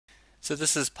So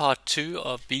this is part 2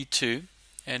 of B2,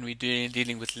 and we're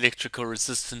dealing with electrical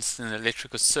resistance and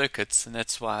electrical circuits, and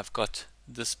that's why I've got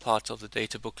this part of the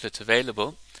data booklet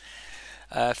available.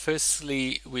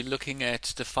 Firstly, we're looking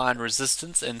at define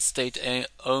resistance and state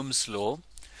Ohm's law.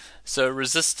 So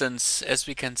resistance, as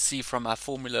we can see from our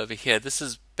formula over here, this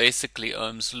is basically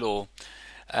Ohm's law.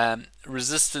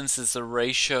 Resistance is the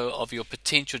ratio of your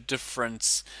potential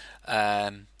difference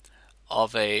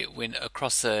when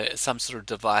across some sort of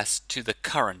device to the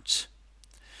current.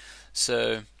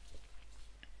 So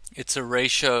it's a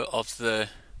ratio of the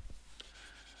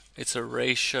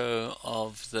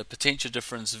potential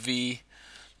difference V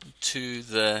to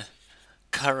the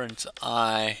current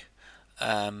I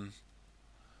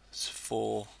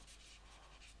for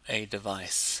a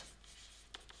device.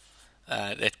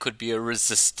 That could be a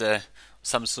resistor,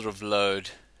 some sort of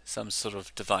load, some sort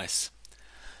of device.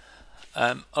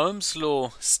 Ohm's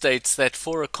law states that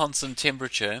for a constant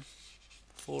temperature,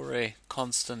 the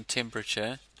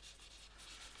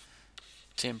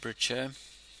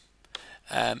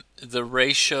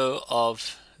ratio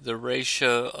of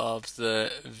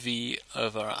the V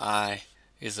over I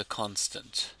is a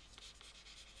constant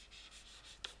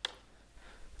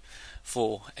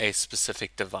for a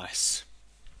specific device.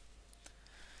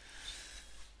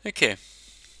 Okay.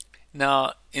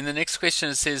 Now, in the next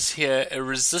question it says here, a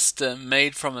resistor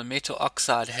made from a metal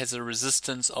oxide has a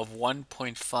resistance of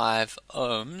 1.5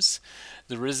 ohms.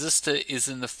 The resistor is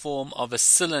in the form of a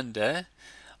cylinder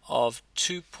of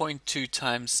 2.2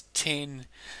 times 10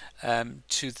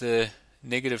 to the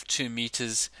negative 2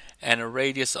 meters and a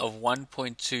radius of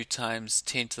 1.2 times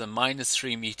 10 to the minus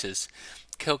 3 meters.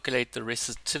 Calculate the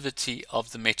resistivity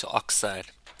of the metal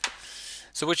oxide.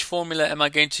 So which formula am I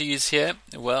going to use here?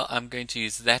 Well, I'm going to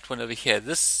use that one over here.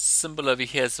 This symbol over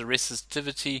here is the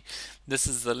resistivity. This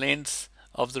is the length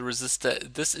of the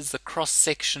resistor. This is the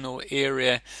cross-sectional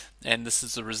area, and this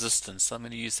is the resistance. So I'm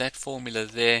going to use that formula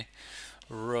there,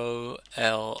 rho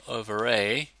L over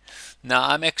A. Now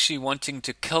I'm actually wanting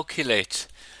to calculate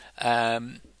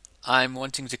the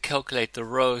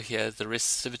rho here, the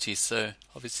resistivity. So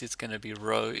obviously it's going to be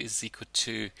rho is equal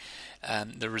to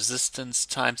the resistance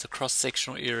times the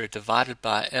cross-sectional area divided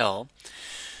by L.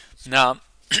 Now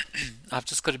I've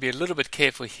just got to be a little bit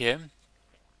careful here,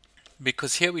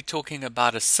 because here we're talking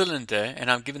about a cylinder and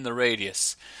I'm given the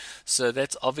radius. So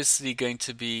that's obviously going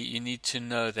to be, you need to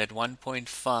know that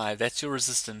 1.5, that's your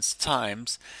resistance,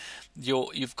 times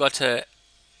you've got a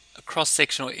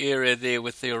cross-sectional area there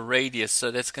with your radius, so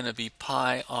that's going to be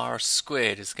pi r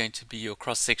squared is going to be your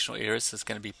cross-sectional area. So it's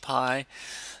going to be pi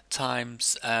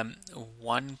times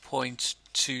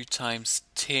 1.2 times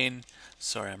 10,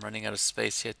 sorry, I'm running out of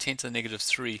space here, 10 to the negative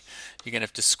 3. You're going to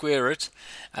have to square it,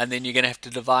 and then you're going to have to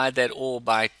divide that all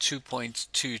by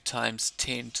 2.2 times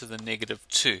 10 to the negative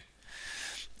 2.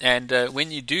 And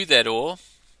when you do that all,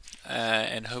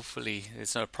 and hopefully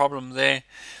there's no problem there,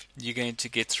 you're going to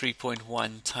get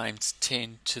 3.1 times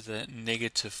 10 to the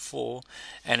negative 4,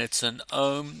 and it's an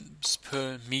ohms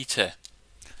per meter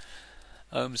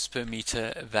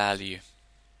value.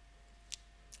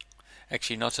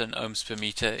 Actually, not an ohms per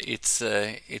meter, it's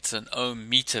an ohm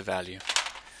meter value,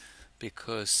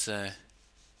 because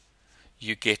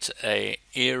you get a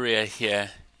area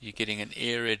here. You're getting an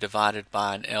area divided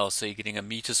by an L, so you're getting a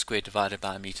meter squared divided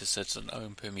by a meter, so it's an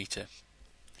ohm per meter.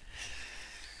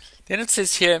 Then it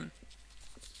says here,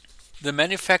 the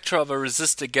manufacturer of a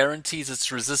resistor guarantees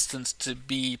its resistance to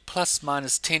be plus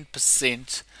minus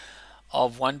 10%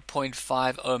 of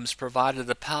 1.5 ohms, provided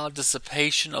the power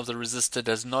dissipation of the resistor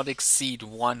does not exceed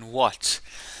 1 watt.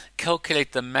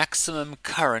 Calculate the maximum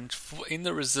current in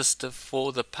the resistor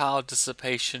for the power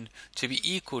dissipation to be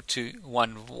equal to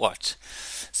 1 watt.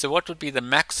 So what would be the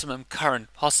maximum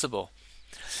current possible?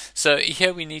 So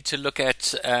here we need to look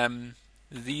at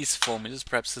these formulas.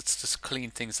 Perhaps let's just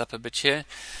clean things up a bit here.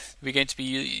 We're going to be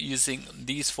using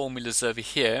these formulas over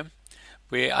here,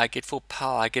 where I get for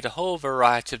power, I get a whole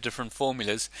variety of different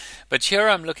formulas. But here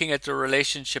I'm looking at the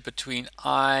relationship between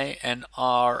I and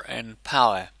R and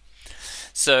power.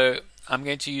 So I'm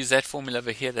going to use that formula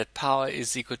over here, that power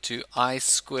is equal to I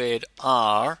squared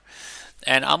R.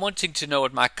 And I'm wanting to know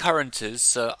what my current is.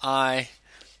 So I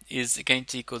is going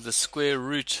to equal the square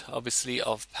root, obviously,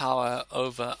 of power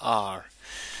over R.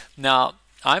 Now,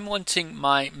 I'm wanting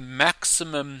my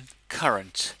maximum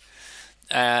current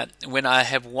when I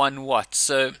have 1 watt.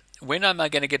 So when am I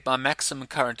going to get my maximum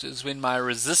current is when my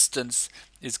resistance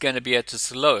is going to be at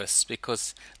its lowest,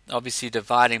 because obviously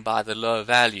dividing by the lower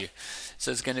value.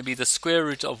 So it's going to be the square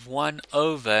root of 1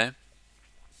 over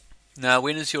Now,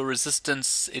 when is your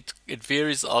resistance? It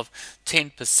varies of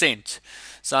 10%.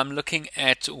 So I'm looking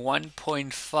at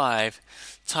 1.5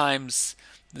 times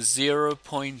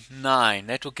 0.9.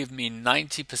 That will give me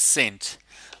 90%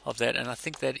 of that, and I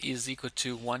think that is equal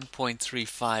to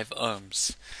 1.35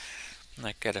 ohms.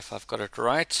 Like that, if I've got it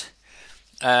right.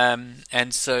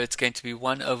 And so it's going to be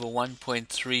 1 over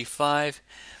 1.35,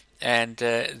 and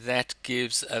that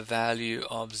gives a value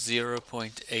of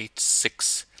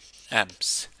 0.86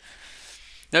 amps.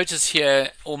 Notice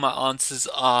here all my answers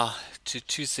are to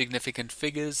two significant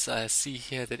figures. I see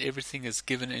here that everything is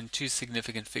given in two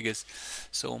significant figures,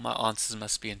 so all my answers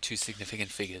must be in two significant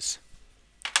figures.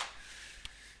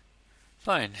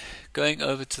 Fine. Going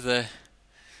over to the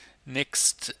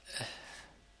next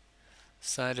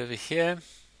side over here,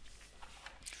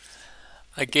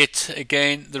 I get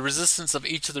again the resistance of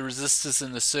each of the resistors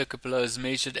in the circuit below is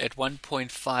measured at 1.5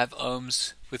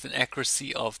 ohms with an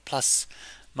accuracy of plus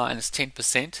minus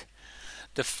 10%.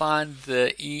 Define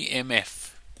the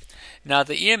EMF. Now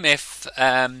the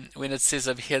EMF, when it says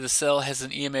over here the cell has an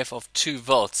EMF of 2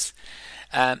 volts,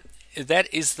 that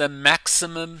is the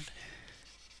maximum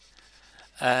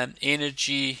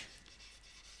energy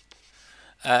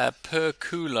per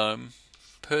coulomb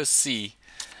per C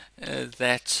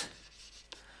that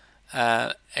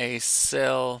a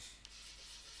cell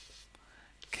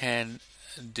can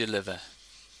deliver.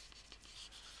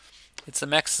 It's the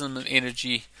maximum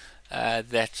energy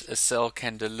that a cell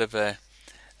can deliver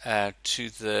by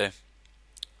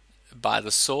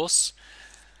the source.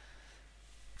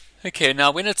 Okay,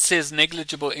 now when it says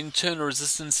negligible internal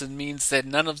resistance, it means that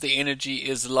none of the energy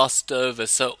is lost over.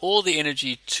 So all the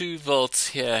energy, 2 volts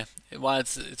here, while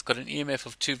it's got an EMF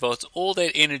of 2 volts, all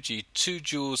that energy, 2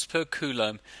 joules per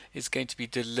coulomb, is going to be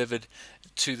delivered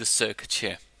to the circuit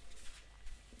here.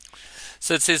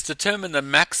 So it says determine the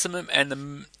maximum and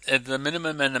the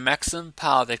minimum and the maximum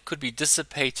power that could be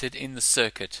dissipated in the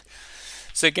circuit.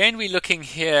 So again, we're looking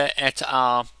here at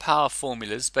our power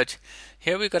formulas, but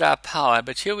here we've got our power,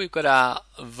 but here we've got our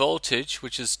voltage,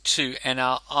 which is 2, and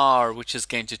our R, which is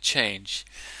going to change.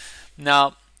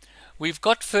 Now, we've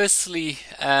got firstly,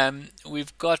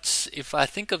 if I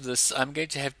think of this, I'm going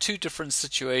to have two different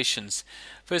situations.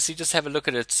 Firstly, just have a look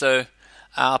at it. So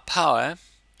our power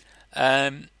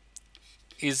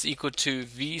is equal to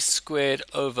V squared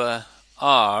over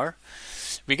R.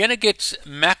 We're going to get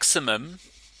maximum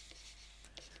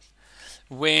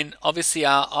when obviously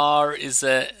our R is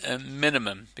a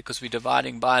minimum because we're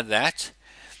dividing by that,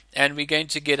 and we're going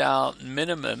to get our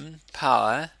minimum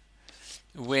power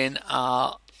when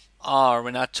our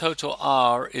total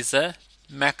R is a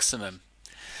maximum.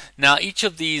 Now each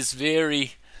of these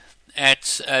vary at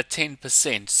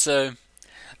 10%. So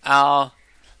our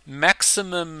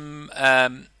maximum,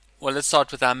 well, let's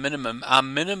start with our minimum. Our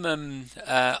minimum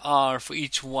R for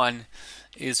each one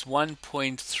is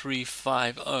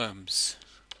 1.35 ohms.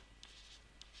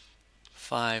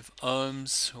 5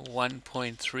 ohms,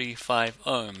 1.35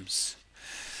 ohms.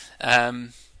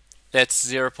 That's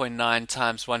 0.9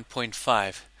 times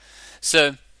 1.5.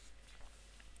 So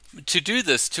to do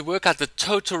this, to work out the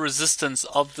total resistance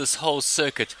of this whole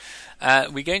circuit,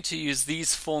 we're going to use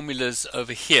these formulas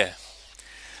over here.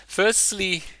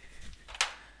 Firstly,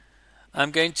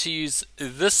 I'm going to use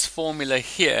this formula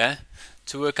here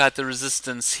to work out the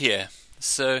resistance here.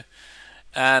 So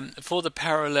for the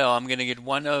parallel, I'm going to get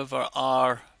 1 over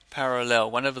R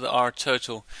parallel, 1 over the R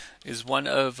total is 1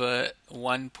 over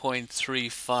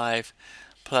 1.35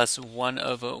 plus 1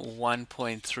 over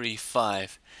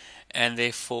 1.35, and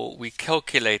therefore we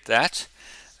calculate that,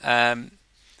 and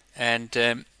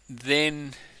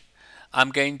then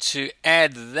I'm going to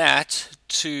add that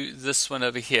to this one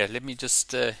over here. Let me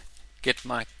just get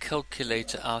my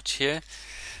calculator out here,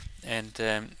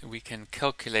 and we can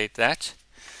calculate that.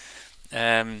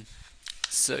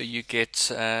 So you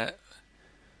get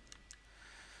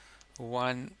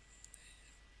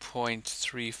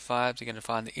 1.35. You're going to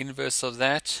find the inverse of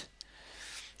that.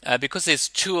 Because there's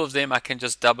 2 of them, I can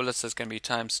just double it, so it's going to be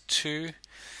times 2.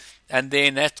 And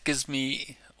then that gives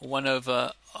me 1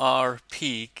 over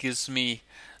RP, gives me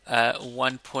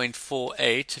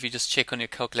 1.48. If you just check on your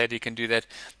calculator, you can do that.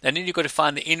 And then you've got to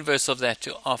find the inverse of that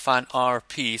to find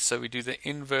RP. So we do the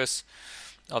inverse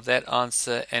of that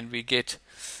answer, and we get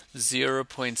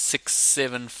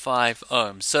 0.675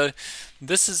 ohms. So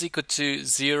this is equal to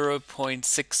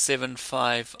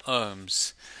 0.675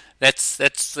 ohms.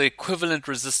 That's the equivalent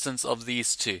resistance of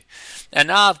these two. And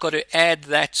now I've got to add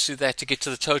that to get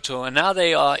to the total. And now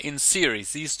they are in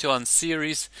series. These two are in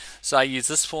series. So I use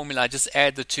this formula. I just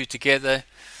add the two together.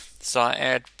 So I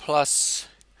add plus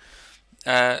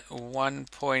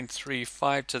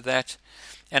 1.35 to that.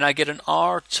 and I get an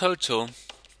R total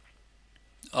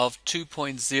of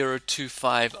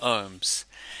 2.025 ohms,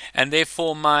 and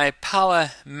therefore my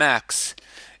power max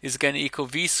is going to equal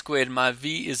V squared. My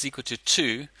V is equal to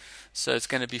 2, so it's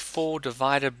going to be 4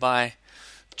 divided by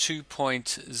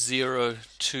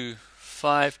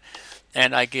 2.025,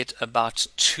 and I get about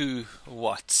 2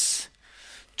 watts.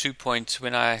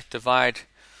 When I divide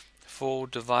 4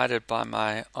 divided by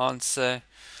my answer,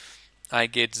 I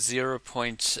get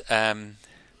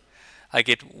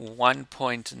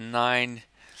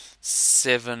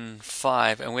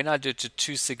 1.975, and when I do it to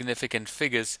two significant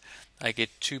figures, I get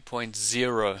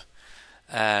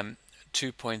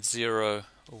 2.0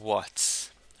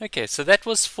 watts. Okay, so that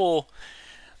was for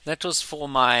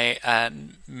my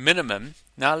minimum.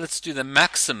 Now let's do the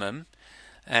maximum,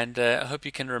 and I hope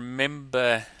you can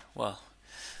remember. Well,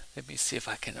 let me see if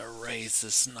I can erase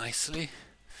this nicely.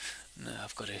 No,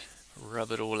 I've got to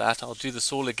rub it all out. I'll do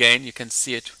this all again. You can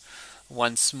see it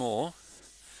once more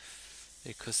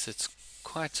because it's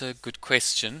quite a good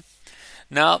question.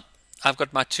 Now I've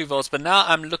got my 2 volts, but now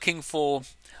I'm looking for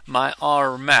my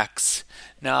R max.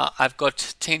 Now I've got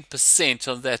 10%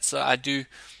 of that, so I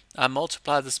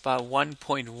multiply this by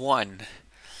 1.1.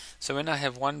 So when I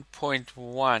have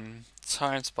 1.1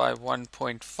 times by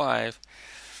 1.5,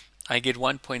 I get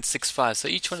 1.65. So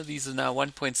each one of these is now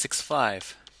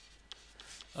 1.65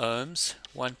 ohms,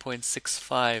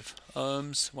 1.65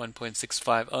 ohms,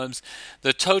 1.65 ohms.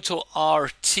 The total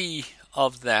RT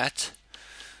of that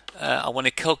I want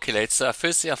to calculate. So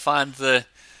firstly I find the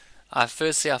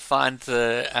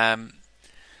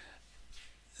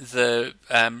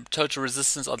total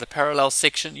resistance of the parallel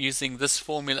section using this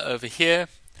formula over here.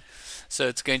 So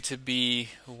it's going to be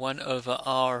 1 over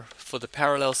R for the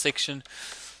parallel section,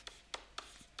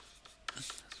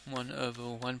 1 over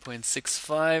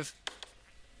 1.65.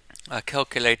 I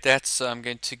calculate that, so I'm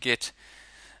going to get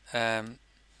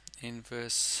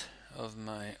inverse of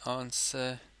my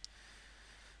answer.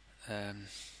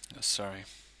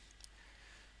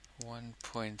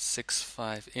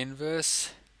 1.65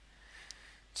 inverse.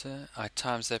 So I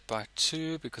times that by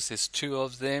 2 because there's 2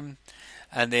 of them,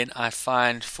 and then I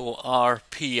find for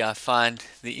RP, I find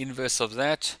the inverse of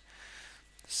that.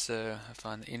 So I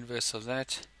find the inverse of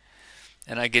that,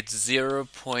 and I get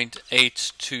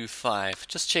 0.825.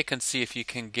 Just check and see if you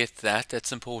can get that.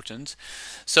 That's important.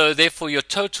 So therefore your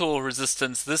total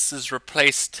resistance, this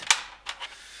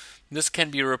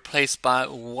can be replaced by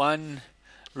one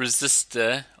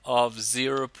resistor of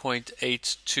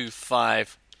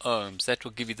 0.825 ohms. That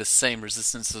will give you the same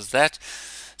resistance as that.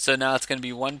 So now it's going to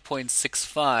be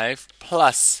 1.65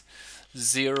 plus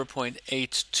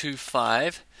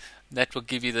 0.825. That will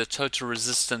give you the total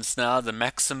resistance now, the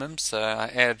maximum. So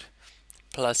I add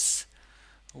plus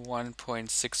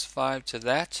 1.65 to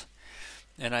that,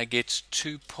 and I get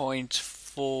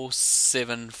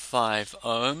 2.475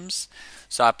 ohms.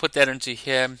 So I put that into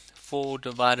here, 4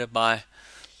 divided by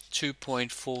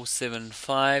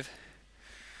 2.475,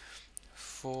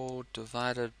 4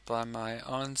 divided by my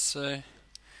answer,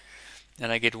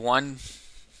 and I get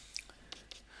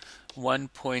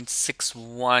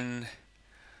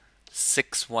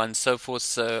 1.6161, so forth.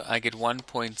 So I get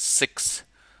 1.6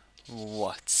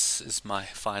 watts is my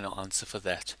final answer for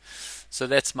that. So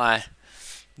that's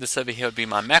this over here would be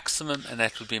my maximum, and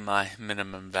that would be my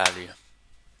minimum value.